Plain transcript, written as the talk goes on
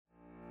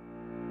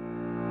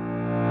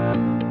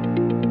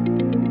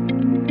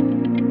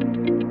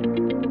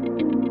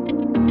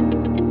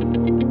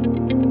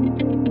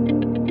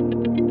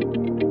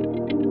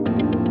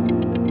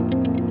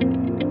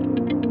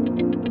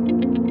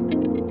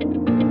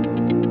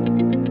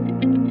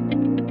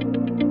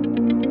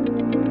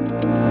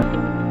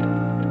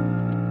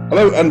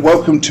Hello and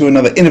welcome to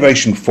another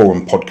Innovation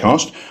Forum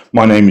podcast.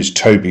 My name is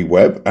Toby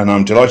Webb and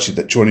I'm delighted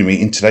that joining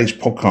me in today's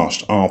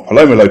podcast are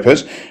Paloma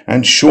Lopez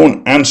and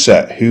Sean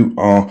Ansett, who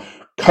are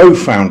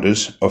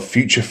co-founders of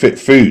Future Fit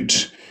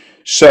Foods.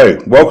 So,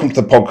 welcome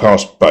to the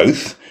podcast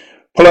both.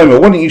 Paloma,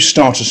 why don't you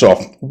start us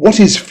off? What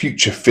is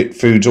Future Fit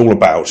Foods all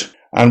about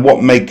and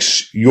what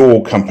makes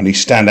your company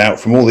stand out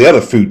from all the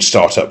other food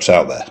startups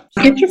out there?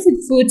 Future Fit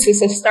Foods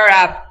is a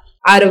startup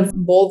out of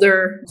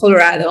Boulder,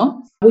 Colorado.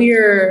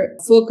 We're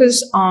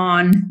focused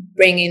on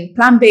bringing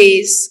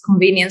plant-based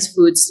convenience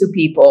foods to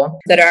people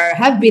that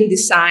have been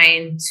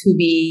designed to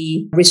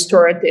be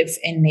restorative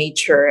in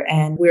nature.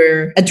 And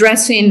we're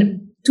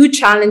addressing two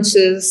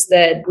challenges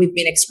that we've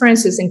been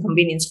experiencing in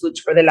convenience foods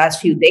for the last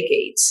few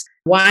decades.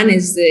 One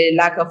is the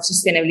lack of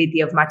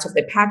sustainability of much of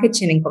the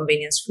packaging in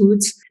convenience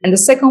foods. And the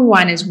second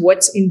one is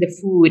what's in the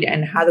food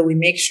and how do we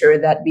make sure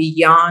that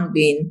beyond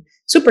being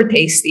super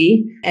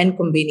tasty and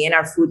convenient,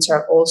 our foods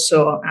are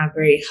also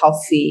very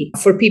healthy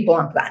for people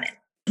and planet.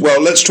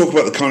 Well, let's talk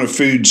about the kind of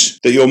foods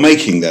that you're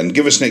making then.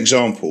 Give us an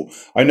example.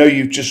 I know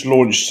you've just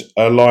launched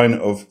a line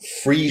of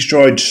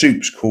freeze-dried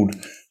soups called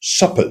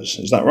Suppers.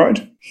 Is that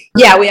right?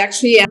 Yeah, we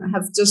actually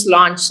have just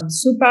launched some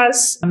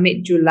Supas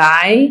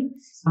mid-July.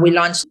 We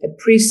launched a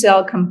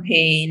pre-sale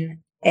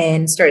campaign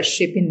and started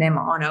shipping them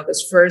on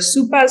August 1st.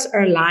 Supas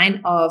are a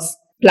line of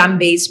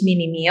plant-based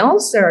mini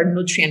meals that are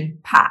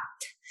nutrient-packed.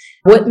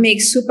 What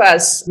makes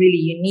Supas really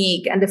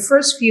unique, and the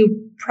first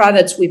few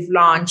products we've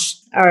launched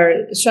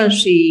are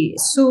essentially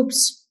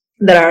soups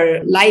that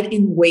are light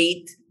in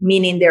weight,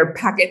 meaning their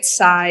packet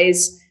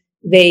size.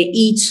 They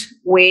each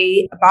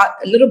weigh about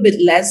a little bit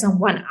less than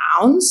 1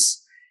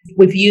 ounce.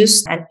 We've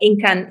used an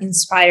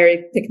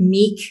Incan-inspired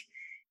technique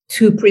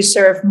to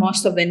preserve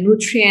most of the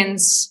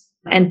nutrients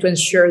and to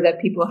ensure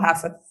that people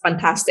have a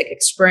fantastic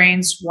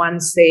experience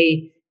once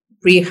they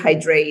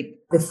rehydrate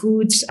the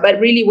foods. But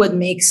really what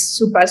makes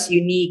Supas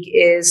unique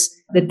is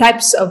the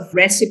types of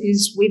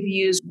recipes we've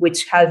used,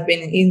 which have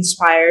been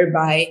inspired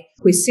by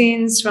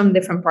cuisines from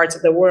different parts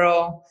of the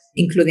world,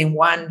 including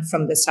one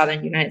from the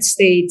southern United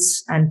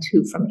States and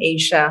two from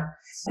Asia,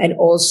 and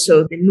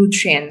also the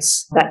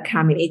nutrients that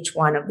come in each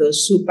one of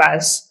those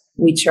Supas,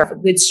 which are a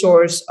good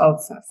source of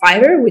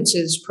fiber, which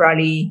is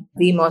probably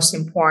the most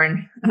important,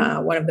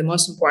 one of the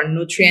most important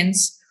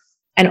nutrients,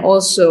 and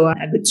also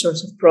a good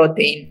source of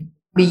protein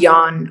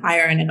beyond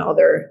iron and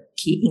other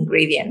key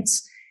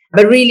ingredients.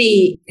 But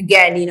really,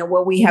 again,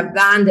 what we have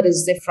done that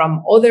is different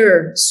from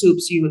other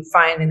soups you would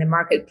find in the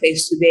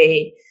marketplace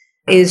today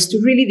is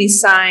to really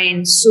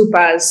design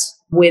Supas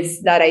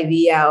with that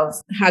idea of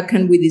how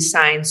can we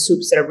design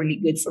soups that are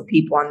really good for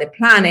people on the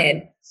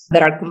planet,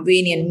 that are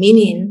convenient,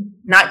 meaning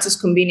not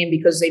just convenient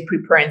because they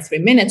prepare in 3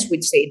 minutes,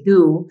 which they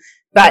do,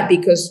 but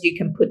because you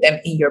can put them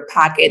in your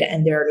packet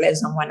and they're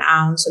less than 1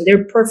 ounce and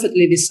they're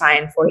perfectly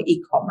designed for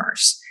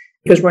e-commerce.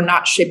 Because we're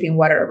not shipping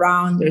water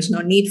around. There's no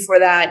need for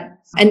that.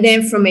 And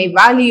then from a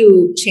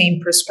value chain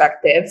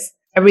perspective,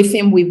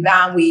 everything we've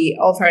done,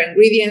 all of our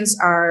ingredients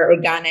are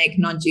organic,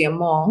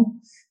 non-GMO,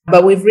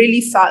 but we've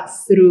really thought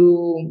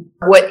through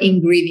what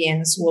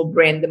ingredients will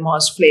bring the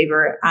most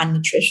flavor and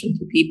nutrition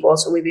to people.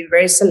 So we've been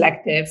very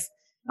selective.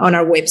 On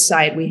our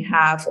website, we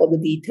have all the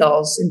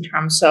details in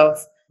terms of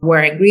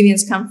where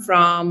ingredients come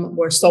from.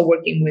 We're still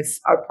working with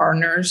our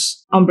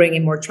partners on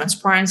bringing more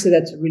transparency.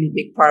 That's a really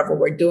big part of what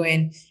we're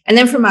doing. And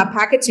then from a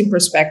packaging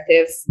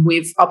perspective,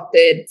 we've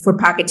opted for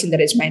packaging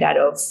that is made out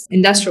of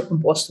industrial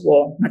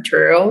compostable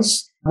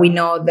materials. We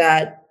know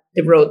that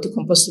the road to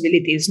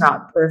compostability is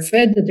not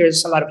perfect, that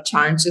there's a lot of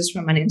challenges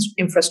from an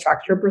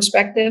infrastructure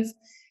perspective.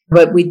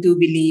 But we do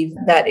believe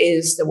that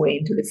is the way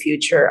into the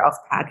future of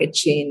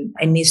packaging.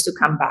 It needs to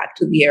come back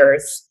to the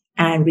earth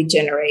and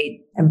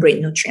regenerate and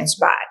bring nutrients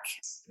back.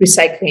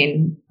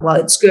 Recycling,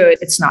 while it's good,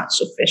 it's not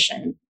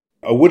sufficient.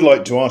 I would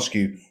like to ask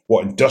you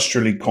what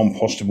industrially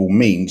compostable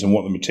means and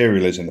what the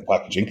material is in the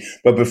packaging.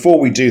 But before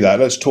we do that,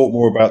 let's talk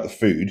more about the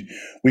food.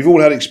 We've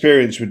all had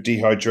experience with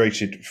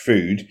dehydrated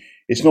food.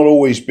 It's not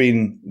always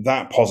been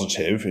that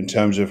positive in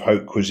terms of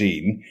haute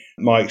cuisine.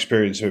 My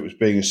experience of it was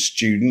being a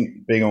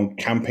student, being on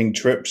camping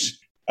trips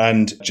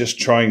and just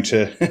trying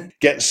to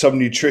get some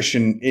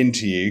nutrition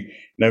into you,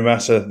 no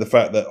matter the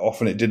fact that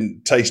often it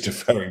didn't taste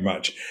very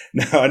much.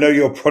 Now, I know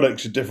your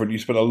products are different. You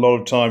spent a lot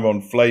of time on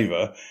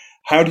flavor.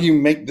 How do you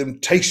make them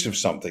taste of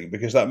something?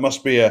 Because that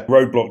must be a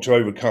roadblock to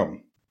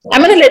overcome.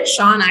 I'm going to let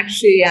Sean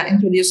actually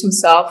introduce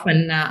himself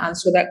and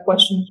answer that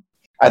question.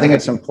 I think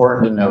it's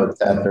important to note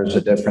that there's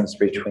a difference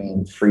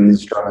between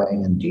freeze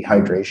drying and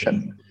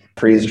dehydration.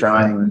 Freeze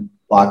drying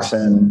locks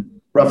in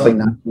roughly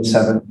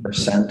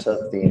 97%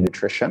 of the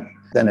nutrition.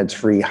 Then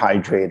it's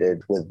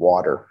rehydrated with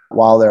water.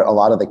 While there are a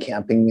lot of the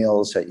camping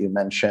meals that you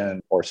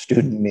mentioned or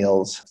student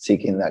meals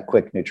seeking that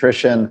quick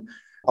nutrition,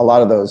 a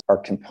lot of those are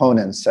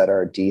components that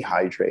are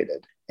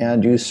dehydrated.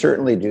 And you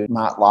certainly do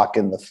not lock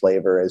in the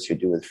flavor as you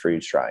do with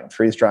freeze drying.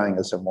 Freeze drying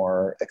is a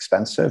more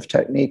expensive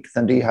technique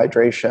than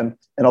dehydration.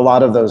 And a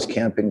lot of those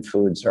camping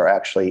foods are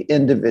actually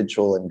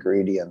individual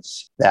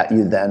ingredients that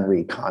you then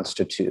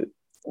reconstitute.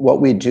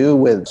 What we do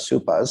with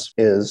Supas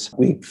is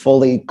we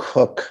fully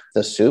cook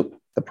the soup,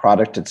 the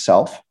product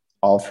itself,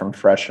 all from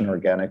fresh and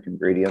organic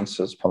ingredients,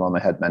 as Paloma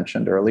had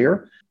mentioned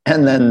earlier.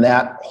 And then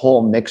that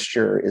whole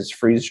mixture is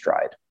freeze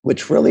dried,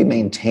 which really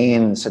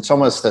maintains, it's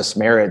almost this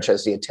marriage,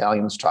 as the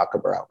Italians talk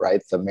about,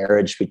 right? The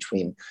marriage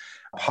between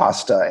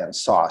pasta and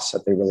sauce,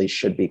 that they really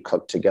should be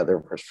cooked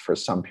together for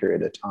some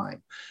period of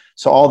time.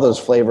 So all those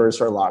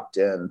flavors are locked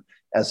in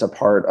as a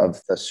part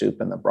of the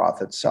soup and the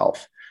broth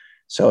itself.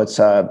 So it's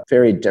a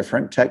very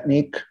different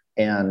technique.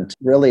 And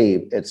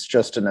really, it's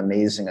just an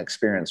amazing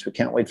experience. We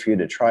can't wait for you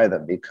to try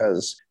them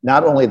because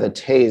not only the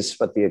taste,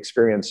 but the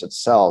experience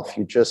itself,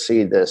 you just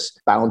see this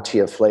bounty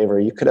of flavor.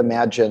 You could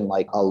imagine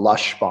like a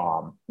Lush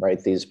bomb,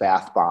 right? These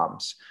bath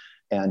bombs.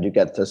 And you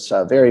get this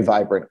very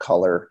vibrant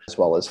color as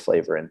well as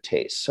flavor and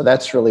taste. So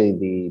that's really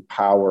the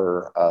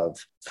power of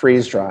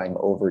freeze drying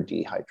over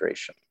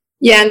dehydration.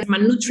 Yeah, and from a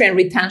nutrient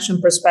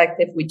retention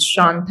perspective, which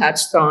Sean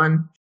touched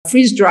on,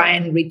 freeze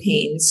drying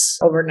retains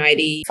over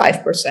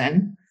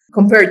 95%.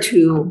 Compared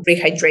to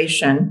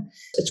rehydration,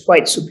 it's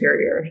quite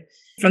superior.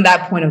 From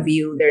that point of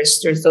view,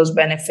 there's those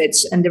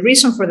benefits. And the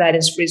reason for that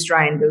is freeze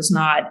drying does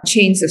not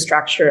change the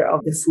structure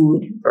of the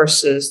food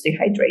versus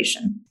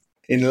dehydration.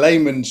 In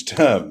layman's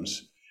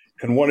terms,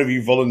 can one of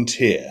you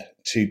volunteer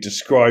to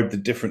describe the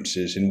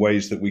differences in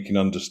ways that we can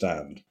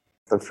understand?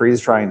 The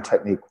freeze drying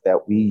technique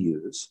that we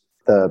use,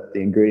 the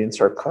ingredients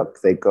are cooked.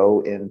 They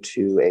go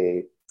into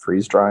a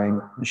freeze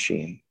drying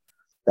machine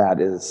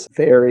that is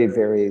very,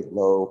 very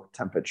low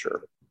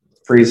temperature.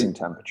 Freezing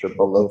temperature,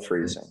 below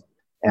freezing,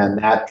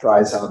 and that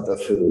dries out the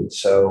food.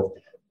 So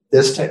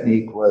this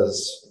technique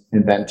was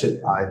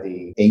invented by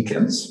the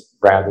Incans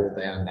rather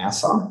than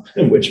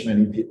NASA, which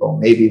many people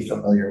may be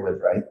familiar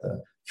with, right?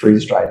 The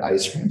freeze-dried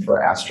ice cream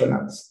for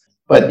astronauts.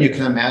 But you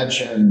can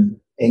imagine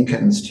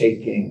Incans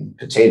taking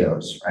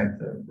potatoes, right?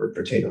 Where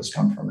potatoes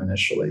come from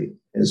initially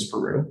is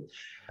Peru,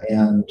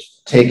 and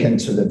taken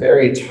to the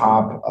very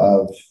top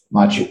of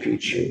Machu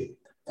Picchu.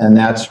 And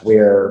that's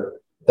where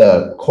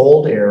the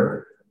cold air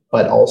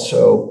but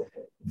also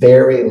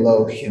very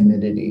low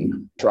humidity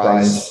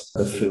dries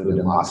the food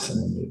and locks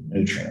in the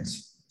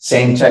nutrients.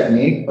 Same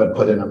technique, but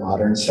put in a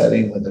modern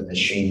setting with a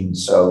machine.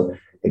 So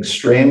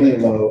extremely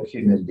low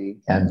humidity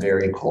and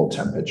very cold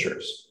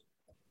temperatures.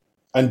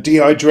 And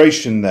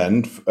dehydration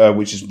then,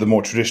 which is the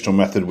more traditional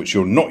method, which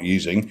you're not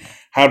using,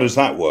 how does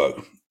that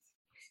work?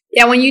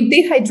 Yeah, when you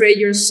dehydrate,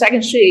 you're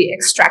essentially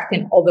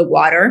extracting all the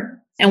water.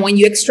 And when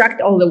you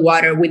extract all the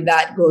water, with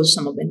that goes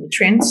some of the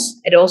nutrients.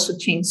 It also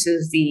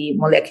changes the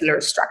molecular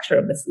structure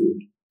of the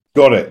food.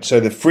 Got it. So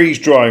the freeze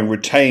drying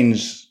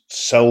retains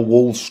cell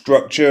wall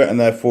structure and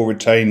therefore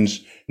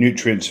retains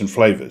nutrients and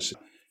flavors.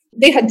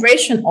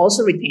 Dehydration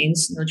also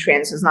retains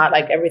nutrients. It's not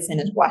like everything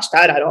is washed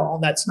out at all.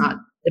 That's not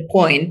the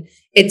point.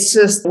 It's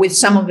just with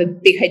some of the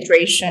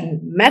dehydration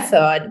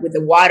method with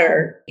the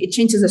water, it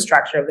changes the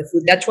structure of the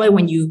food. That's why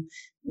when you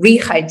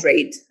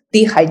rehydrate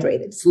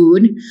dehydrated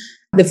food,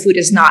 the food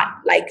is not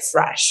like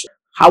fresh.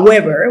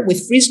 However,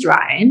 with freeze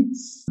drying,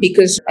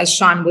 because as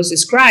Sean was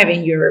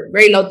describing, you're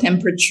very low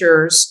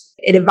temperatures,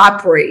 it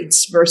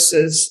evaporates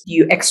versus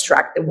you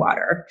extract the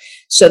water.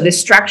 So the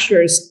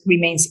structures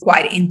remains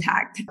quite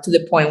intact to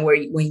the point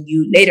where when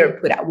you later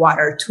put out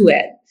water to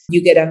it,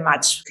 you get a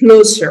much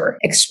closer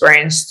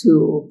experience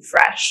to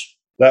fresh.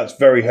 That's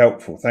very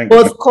helpful. Thank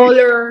you. Both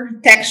color,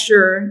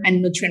 texture,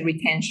 and nutrient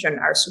retention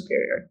are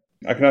superior.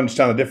 I can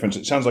understand the difference.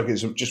 It sounds like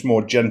it's just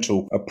more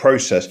gentle a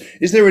process.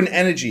 Is there an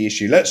energy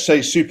issue? Let's say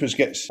Supas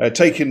gets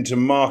taken to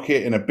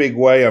market in a big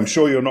way. I'm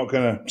sure you're not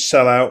going to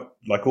sell out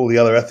like all the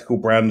other ethical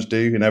brands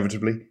do,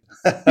 inevitably.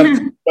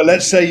 But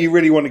let's say you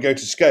really want to go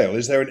to scale.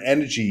 Is there an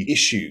energy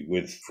issue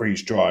with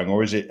freeze drying,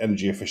 or is it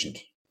energy efficient?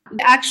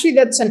 Actually,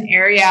 that's an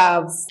area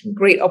of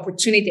great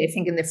opportunity, I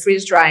think, in the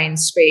freeze drying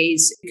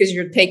space, because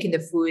you're taking the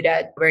food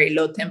at very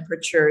low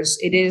temperatures.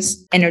 It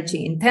is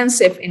energy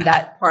intensive in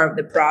that part of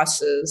the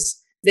process.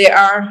 There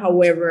are,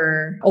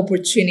 however,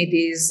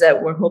 opportunities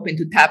that we're hoping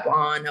to tap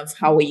on of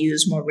how we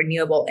use more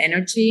renewable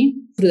energy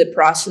through the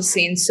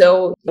processing.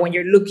 So when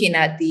you're looking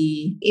at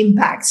the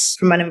impacts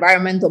from an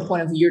environmental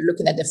point of view, you're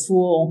looking at the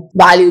full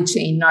value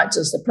chain, not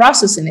just the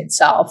processing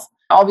itself.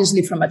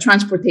 Obviously, from a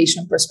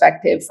transportation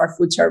perspective, our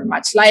foods are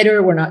much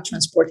lighter. We're not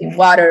transporting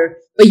water.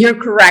 But you're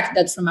correct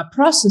that from a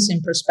processing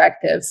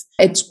perspective,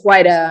 it's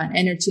quite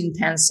energy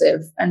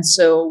intensive. And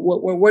so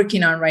what we're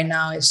working on right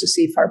now is to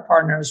see if our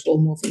partners will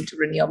move into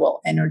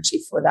renewable energy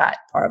for that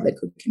part of the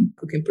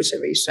cooking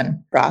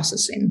preservation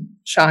processing.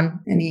 Sean,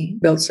 any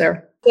builds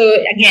there? So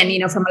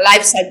again, from a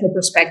life cycle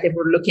perspective,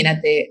 we're looking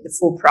at the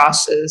full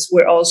process.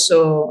 We're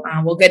also,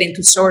 we'll get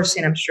into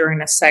sourcing, I'm sure,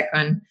 in a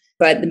second.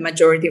 But the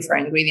majority of our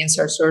ingredients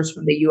are sourced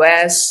from the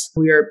US.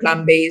 We are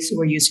plant-based.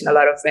 We're using a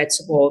lot of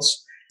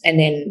vegetables. And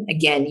then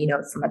again,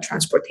 from a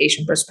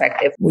transportation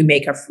perspective, we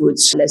make our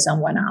foods less than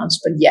 1 ounce.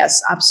 But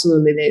yes,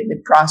 absolutely,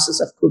 the process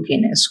of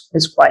cooking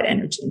is quite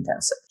energy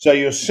intensive. So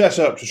you're set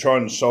up to try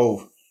and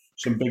solve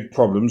some big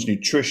problems,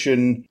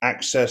 nutrition,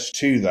 access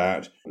to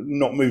that,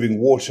 not moving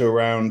water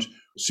around.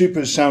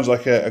 Supers sounds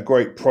like a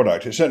great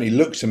product. It certainly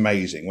looks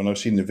amazing when I've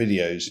seen the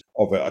videos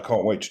of it. I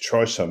can't wait to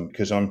try some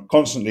because I'm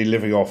constantly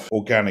living off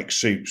organic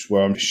soups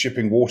where I'm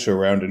shipping water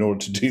around in order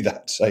to do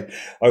that. So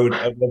I'd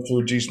love to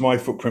reduce my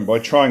footprint by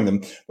trying them.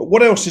 But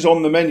what else is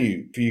on the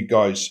menu for you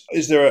guys?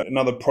 Is there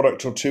another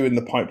product or two in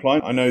the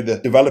pipeline? I know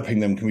that developing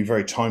them can be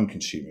very time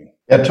consuming.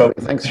 Yeah, Toby,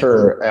 thanks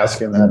for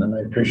asking that. And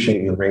I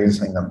appreciate you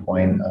raising the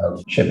point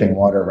of shipping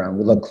water around.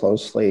 We look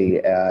closely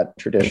at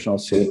traditional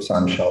soups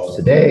on shelves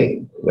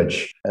today,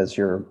 which, as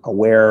you're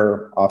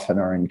aware, often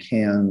are in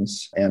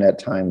cans. And at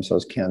times,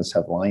 those cans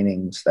have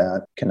linings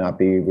that cannot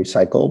be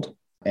recycled.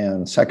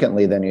 And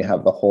secondly, then you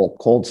have the whole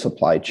cold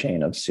supply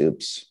chain of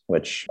soups,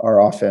 which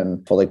are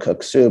often fully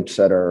cooked soups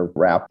that are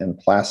wrapped in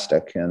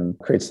plastic and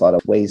creates a lot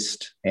of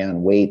waste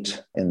and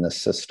weight in the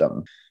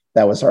system.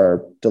 That was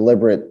our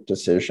deliberate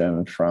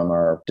decision from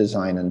our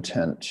design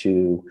intent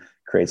to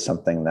create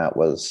something that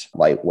was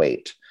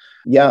lightweight.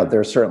 Yeah,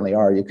 there certainly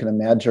are. You can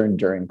imagine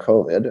during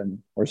COVID, and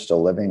we're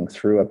still living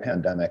through a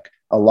pandemic,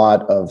 a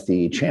lot of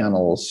the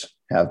channels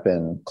have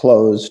been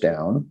closed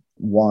down.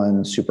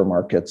 One,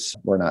 supermarkets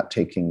were not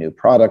taking new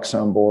products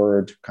on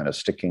board, kind of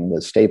sticking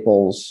with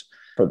staples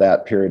for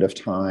that period of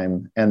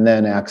time. And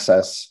then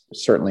access,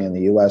 certainly in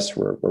the US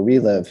where we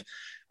live,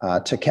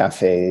 to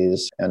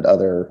cafes and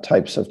other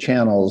types of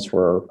channels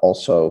were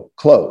also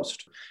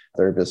closed.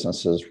 Their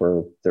businesses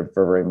they're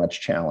very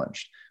much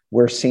challenged.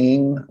 We're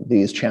seeing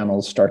these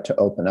channels start to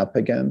open up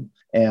again.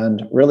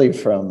 And really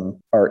from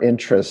our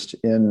interest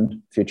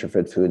in Future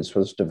Fit Foods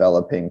was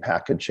developing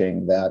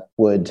packaging that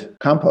would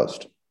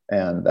compost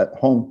and that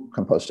home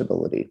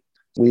compostability.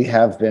 We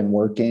have been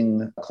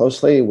working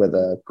closely with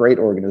a great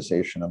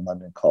organization in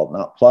London called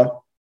NOPTLA,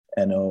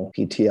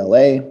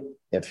 NOPTLA.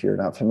 If you're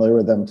not familiar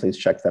with them, please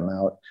check them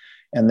out.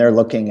 And they're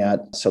looking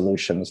at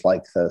solutions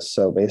like this.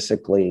 So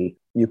basically,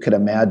 you could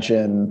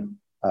imagine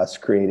us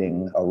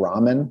creating a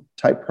ramen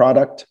type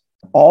product.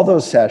 All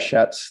those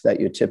sachets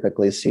that you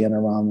typically see in a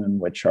ramen,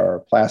 which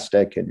are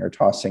plastic and you're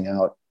tossing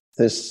out,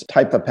 this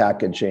type of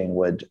packaging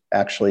would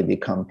actually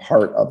become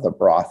part of the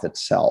broth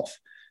itself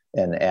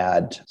and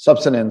add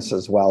substance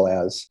as well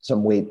as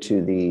some weight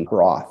to the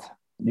broth.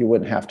 You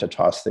wouldn't have to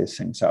toss these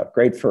things out.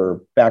 Great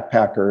for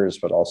backpackers,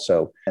 but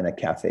also in a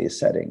cafe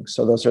setting.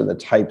 So those are the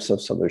types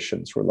of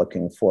solutions we're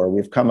looking for.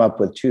 We've come up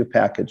with 2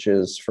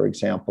 packages, for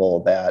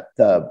example, that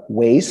the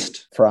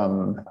waste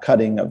from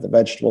cutting of the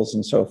vegetables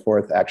and so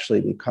forth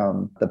actually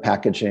become the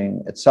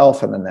packaging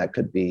itself, and then that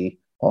could be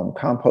home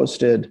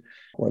composted.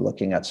 We're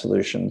looking at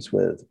solutions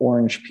with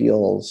orange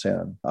peels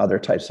and other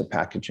types of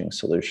packaging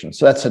solutions.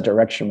 So that's the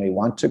direction we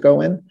want to go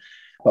in.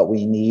 But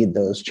we need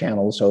those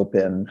channels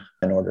open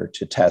in order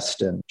to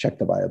test and check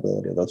the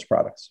viability of those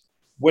products.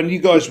 When you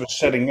guys were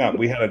setting up,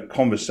 we had a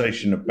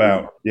conversation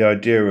about the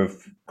idea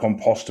of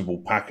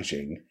compostable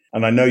packaging.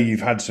 And I know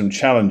you've had some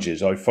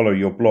challenges. I follow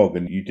your blog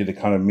and you did a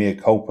kind of mea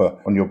culpa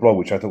on your blog,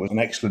 which I thought was an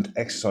excellent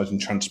exercise in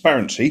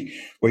transparency,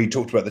 where you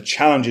talked about the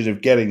challenges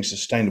of getting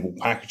sustainable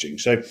packaging.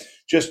 So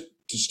just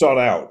to start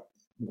out,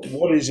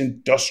 what is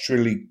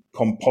industrially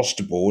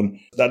compostable? And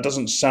that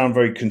doesn't sound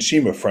very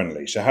consumer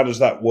friendly. So how does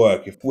that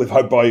work if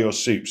I buy your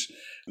soups?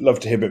 I'd love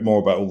to hear a bit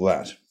more about all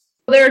that.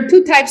 There are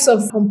 2 types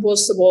of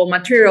compostable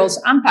materials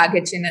and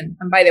packaging. And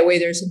by the way,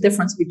 there's a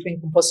difference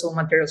between compostable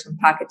materials and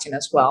packaging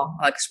as well.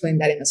 I'll explain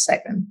that in a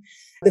second.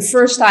 The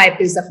first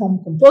type is the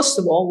home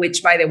compostable,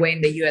 which, by the way,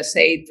 in the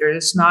USA,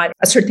 there's not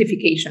a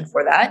certification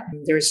for that.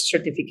 There's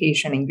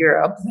certification in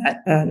Europe that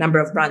a number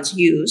of brands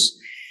use.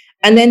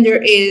 And then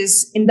there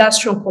is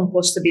industrial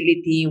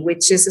compostability,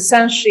 which is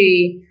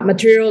essentially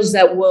materials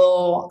that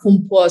will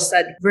compost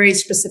at very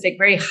specific,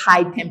 very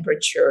high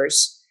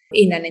temperatures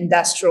in an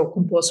industrial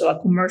composter, a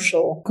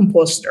commercial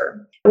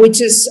composter,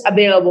 which is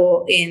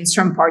available in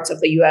certain parts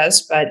of the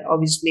US, but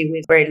obviously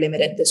with very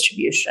limited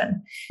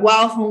distribution.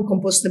 While home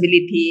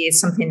compostability is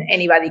something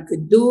anybody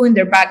could do in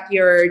their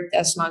backyard,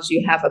 as long as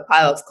you have a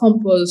pile of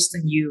compost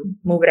and you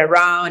move it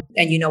around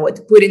and you know what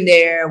to put in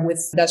there.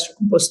 With industrial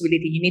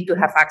compostability, you need to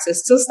have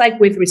access, just like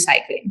with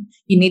recycling,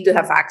 you need to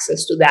have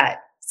access to that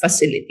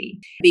facility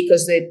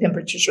because the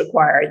temperatures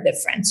required are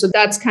different. So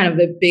that's kind of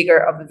the bigger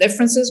of the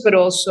differences. But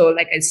also,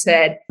 like I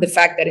said, the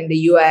fact that in the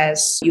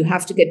US, you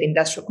have to get the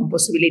industrial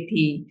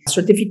compostability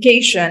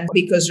certification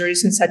because there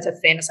isn't such a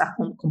thing as a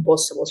home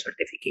compostable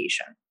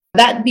certification.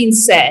 That being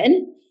said,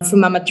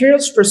 from a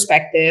materials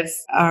perspective,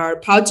 our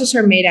pouches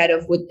are made out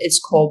of what is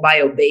called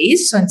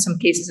bio-based. So in some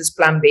cases, it's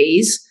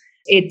plant-based.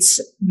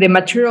 It's the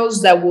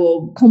materials that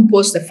will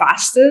compost the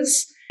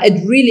fastest.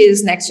 It really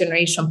is next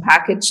generation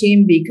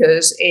packaging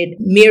because it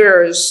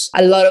mirrors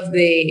a lot of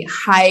the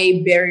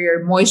high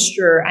barrier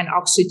moisture and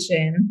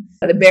oxygen,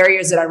 the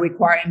barriers that are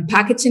required in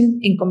packaging,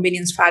 in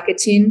convenience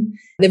packaging.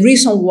 The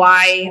reason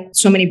why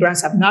so many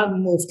brands have not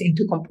moved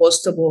into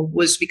compostable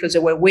was because they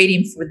were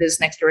waiting for this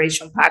next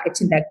generation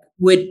packaging that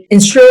would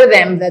ensure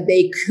them that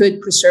they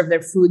could preserve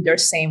their food their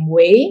same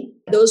way.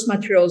 Those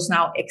materials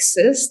now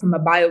exist from a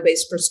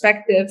bio-based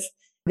perspective.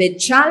 The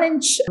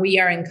challenge we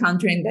are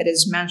encountering that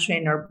is mentioned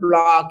in our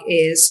blog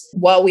is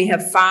while we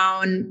have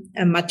found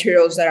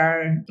materials that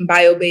are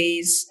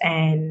bio-based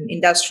and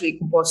industrially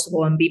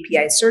compostable and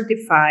BPI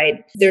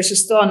certified, there's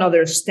still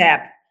another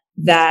step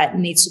that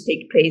needs to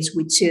take place,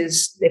 which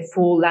is the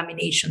full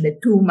lamination. The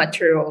two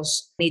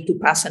materials need to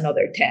pass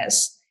another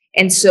test.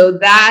 And so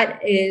that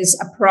is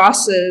a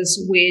process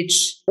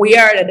which we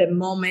are at a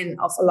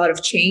moment of a lot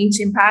of change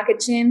in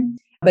packaging,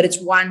 but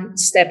it's one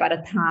step at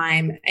a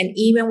time. And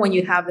even when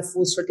you have the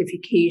full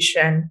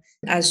certification,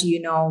 as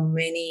you know,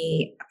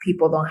 many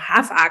people don't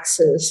have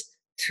access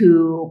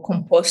to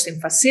composting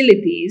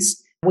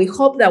facilities. We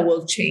hope that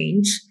will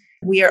change.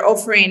 We are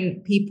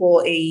offering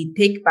people a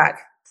take back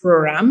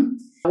program.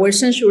 We're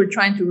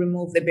trying to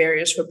remove the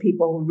barriers for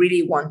people who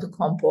really want to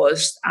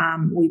compost.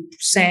 We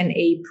send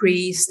a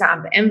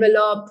pre-stamped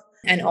envelope,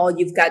 and all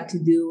you've got to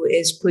do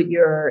is put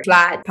your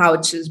flat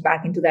pouches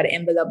back into that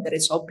envelope that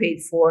is all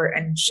paid for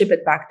and ship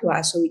it back to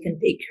us so we can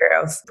take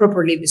care of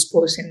properly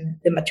disposing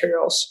the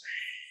materials.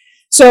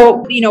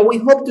 So, we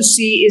hope to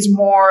see is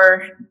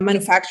more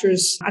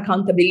manufacturers'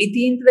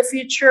 accountability into the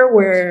future,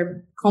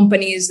 where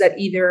companies that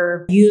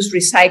either use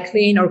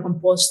recycling or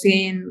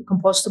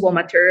compostable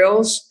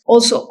materials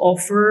also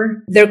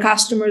offer their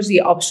customers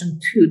the option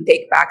to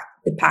take back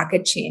the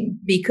packaging.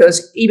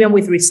 Because even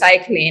with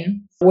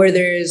recycling, where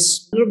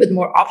there's a little bit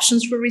more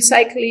options for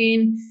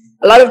recycling,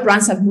 a lot of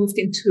brands have moved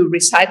into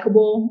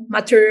recyclable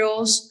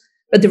materials.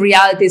 But the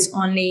reality is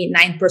only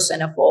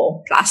 9% of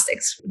all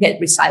plastics get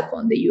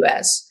recycled in the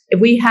US. If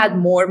we had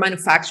more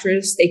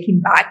manufacturers taking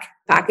back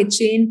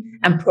packaging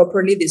and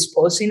properly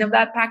disposing of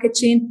that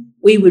packaging,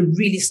 we would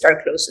really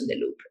start closing the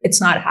loop. It's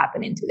not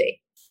happening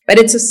today. But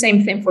it's the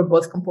same thing for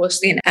both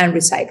composting and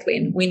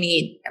recycling. We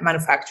need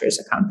manufacturers'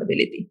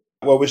 accountability.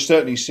 Well, we're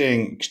certainly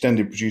seeing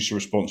extended producer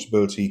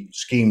responsibility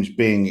schemes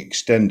being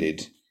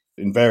extended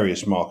in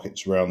various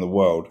markets around the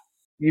world.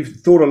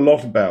 You've thought a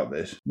lot about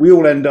this. We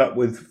all end up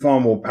with far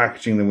more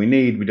packaging than we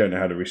need. We don't know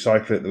how to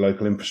recycle it. The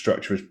local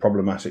infrastructure is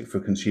problematic for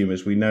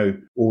consumers. We know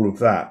all of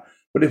that.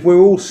 But if we're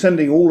all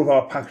sending all of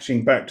our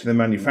packaging back to the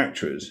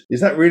manufacturers,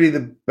 is that really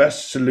the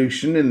best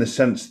solution in the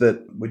sense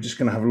that we're just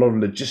going to have a lot of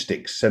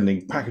logistics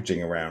sending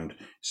packaging around?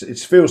 It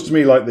feels to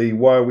me like the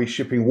why are we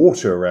shipping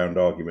water around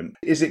argument.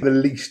 Is it the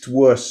least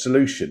worst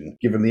solution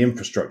given the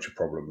infrastructure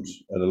problems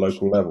at a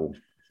local level?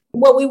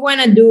 What we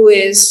want to do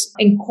is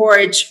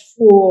encourage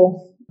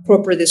full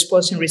proper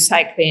disposing,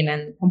 recycling,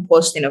 and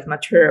composting of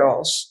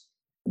materials.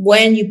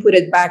 When you put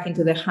it back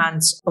into the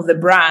hands of the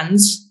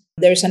brands,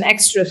 there's an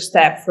extra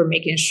step for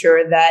making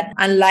sure that,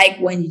 unlike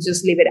when you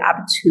just leave it up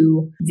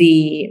to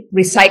the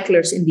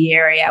recyclers in the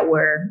area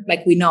where,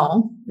 like we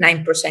know,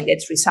 9%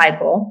 gets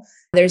recycled,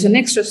 there's an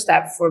extra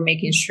step for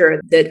making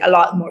sure that a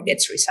lot more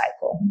gets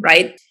recycled,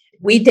 right?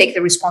 We take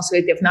the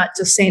responsibility of not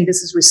just saying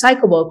this is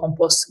recyclable or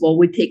compostable.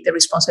 We take the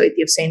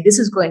responsibility of saying this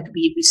is going to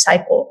be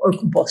recycled or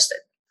composted.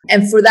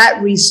 And for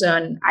that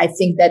reason, I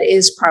think that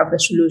is part of the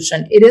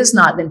solution. It is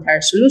not the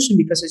entire solution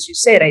because, as you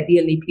said,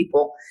 ideally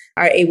people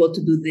are able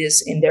to do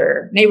this in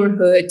their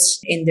neighborhoods,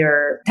 in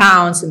their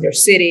towns, in their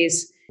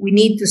cities. We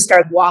need to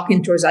start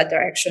walking towards that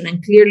direction,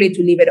 and clearly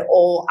to leave it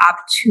all up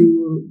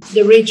to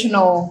the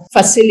regional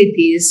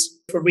facilities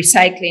for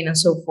recycling and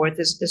so forth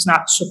is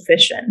not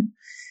sufficient.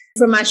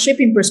 From a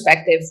shipping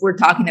perspective, we're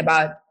talking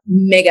about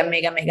mega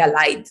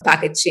light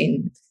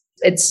packaging.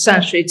 It's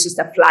just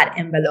a flat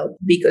envelope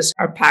because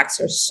our packs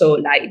are so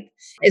light.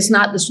 It's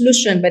not the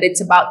solution, but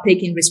it's about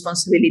taking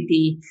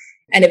responsibility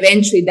and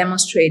eventually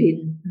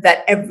demonstrating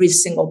that every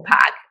single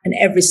pack and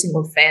every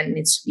single fan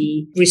needs to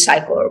be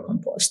recycled or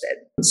composted.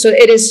 So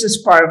it is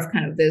just part of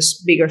kind of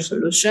this bigger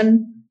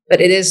solution,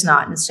 but it is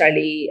not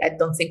necessarily, I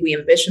don't think we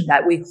envision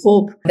that. We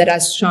hope that,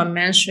 as Sean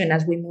mentioned,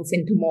 as we move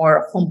into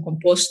more home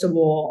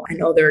compostable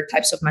and other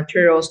types of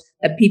materials,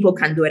 that people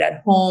can do it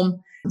at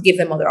home, give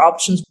them other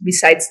options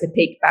besides the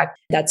take back.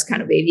 That's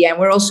kind of the idea. And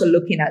we're also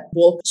looking at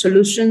bulk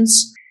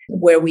solutions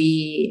where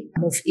we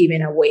move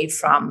even away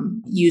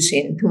from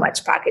using too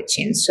much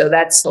packaging. So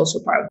that's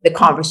also part of the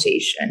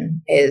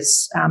conversation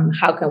is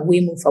how can we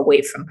move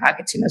away from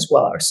packaging as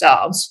well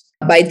ourselves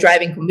by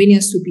driving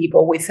convenience to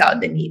people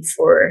without the need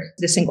for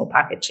the single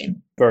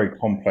packaging. Very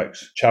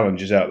complex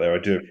challenges out there. I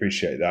do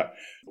appreciate that.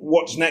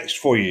 What's next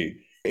for you?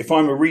 If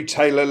I'm a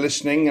retailer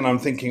listening and I'm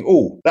thinking,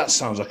 oh, that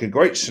sounds like a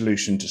great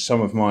solution to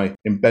some of my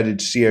embedded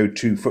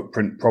CO2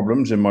 footprint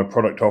problems in my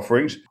product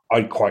offerings,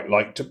 I'd quite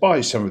like to buy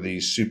some of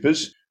these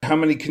supers. How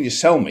many can you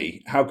sell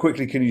me? How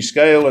quickly can you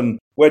scale? And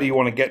where do you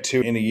want to get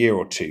to in a year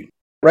or two?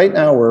 Right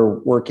now, we're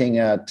working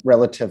at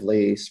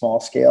relatively small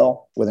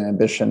scale with an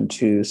ambition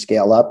to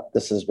scale up.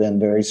 This has been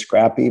very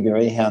scrappy,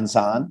 very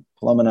hands-on.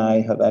 Paloma and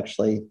I have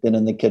actually been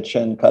in the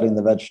kitchen cutting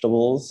the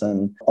vegetables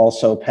and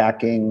also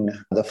packing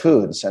the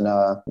foods in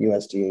a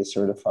USDA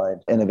certified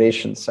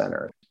innovation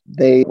center.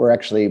 They were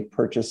actually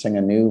purchasing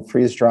a new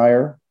freeze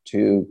dryer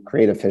to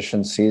create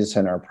efficiencies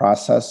in our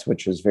process,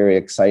 which is very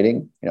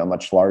exciting, a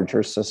much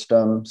larger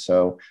system.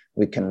 So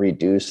we can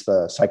reduce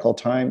the cycle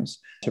times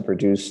to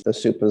produce the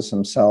soups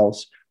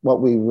themselves.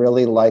 What we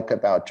really like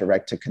about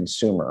direct to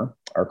consumer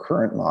our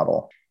current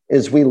model,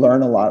 is we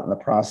learn a lot in the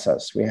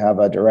process. We have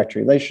a direct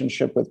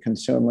relationship with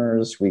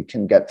consumers. We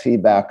can get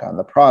feedback on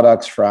the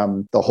products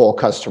from the whole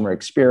customer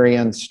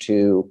experience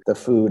to the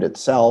food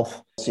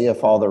itself, see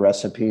if all the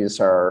recipes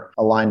are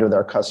aligned with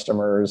our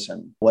customers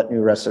and what new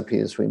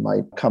recipes we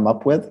might come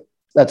up with.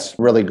 That's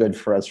really good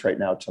for us right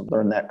now to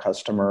learn that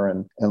customer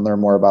and learn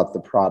more about the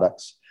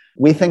products.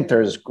 We think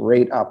there's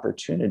great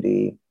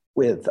opportunity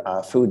with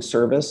food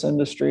service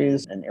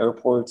industries and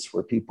airports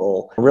where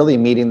people are really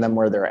meeting them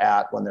where they're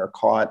at when they're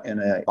caught in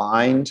a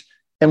bind.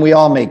 And we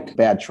all make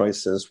bad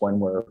choices when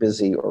we're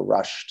busy or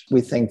rushed.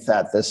 We think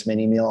that this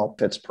mini meal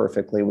fits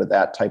perfectly with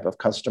that type of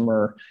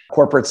customer.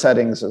 Corporate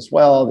settings as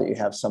well, that you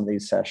have some of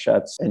these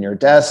sachets in your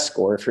desk,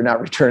 or if you're not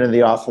returning to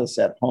the office,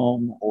 at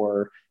home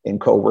or in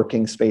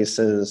co-working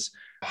spaces.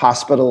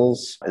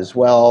 Hospitals as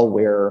well,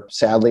 where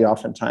sadly,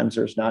 oftentimes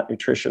there's not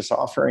nutritious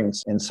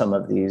offerings in some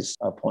of these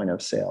point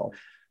of sale.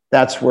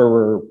 That's where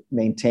we're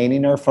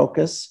maintaining our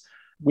focus.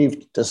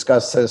 We've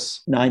discussed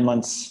this 9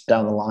 months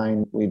down the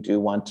line. We do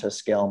want to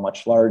scale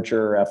much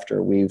larger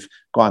after we've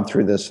gone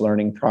through this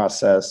learning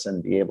process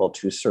and be able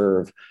to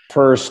serve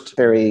first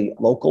very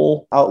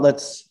local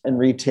outlets in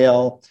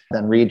retail,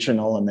 then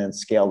regional, and then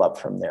scale up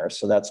from there.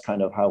 So that's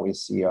kind of how we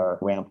see our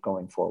ramp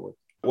going forward.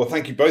 Well,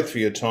 thank you both for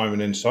your time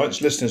and insights.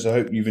 Listeners, I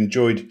hope you've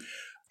enjoyed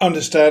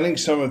understanding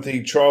some of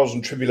the trials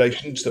and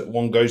tribulations that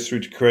one goes through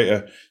to create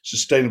a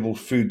sustainable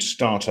food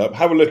startup.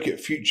 Have a look at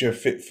Future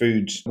Fit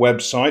Foods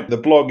website. The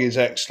blog is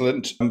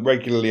excellent and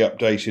regularly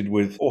updated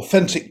with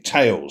authentic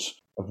tales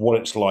of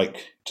what it's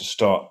like to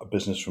start a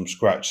business from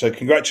scratch. So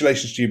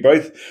congratulations to you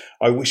both.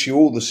 I wish you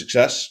all the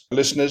success.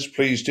 Listeners,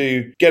 please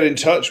do get in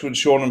touch with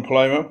Sean and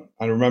Paloma.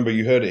 And remember,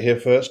 you heard it here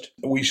first.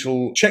 We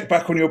shall check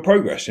back on your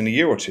progress in a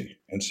year or two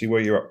and see where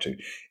you're up to.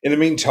 In the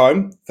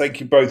meantime, thank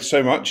you both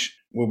so much.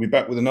 We'll be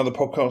back with another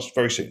podcast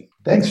very soon.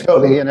 Thanks,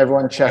 Cody. And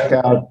everyone check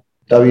out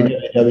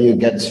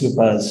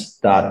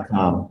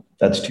www.getsupas.com.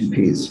 That's 2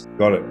 Ps.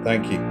 Got it.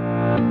 Thank you.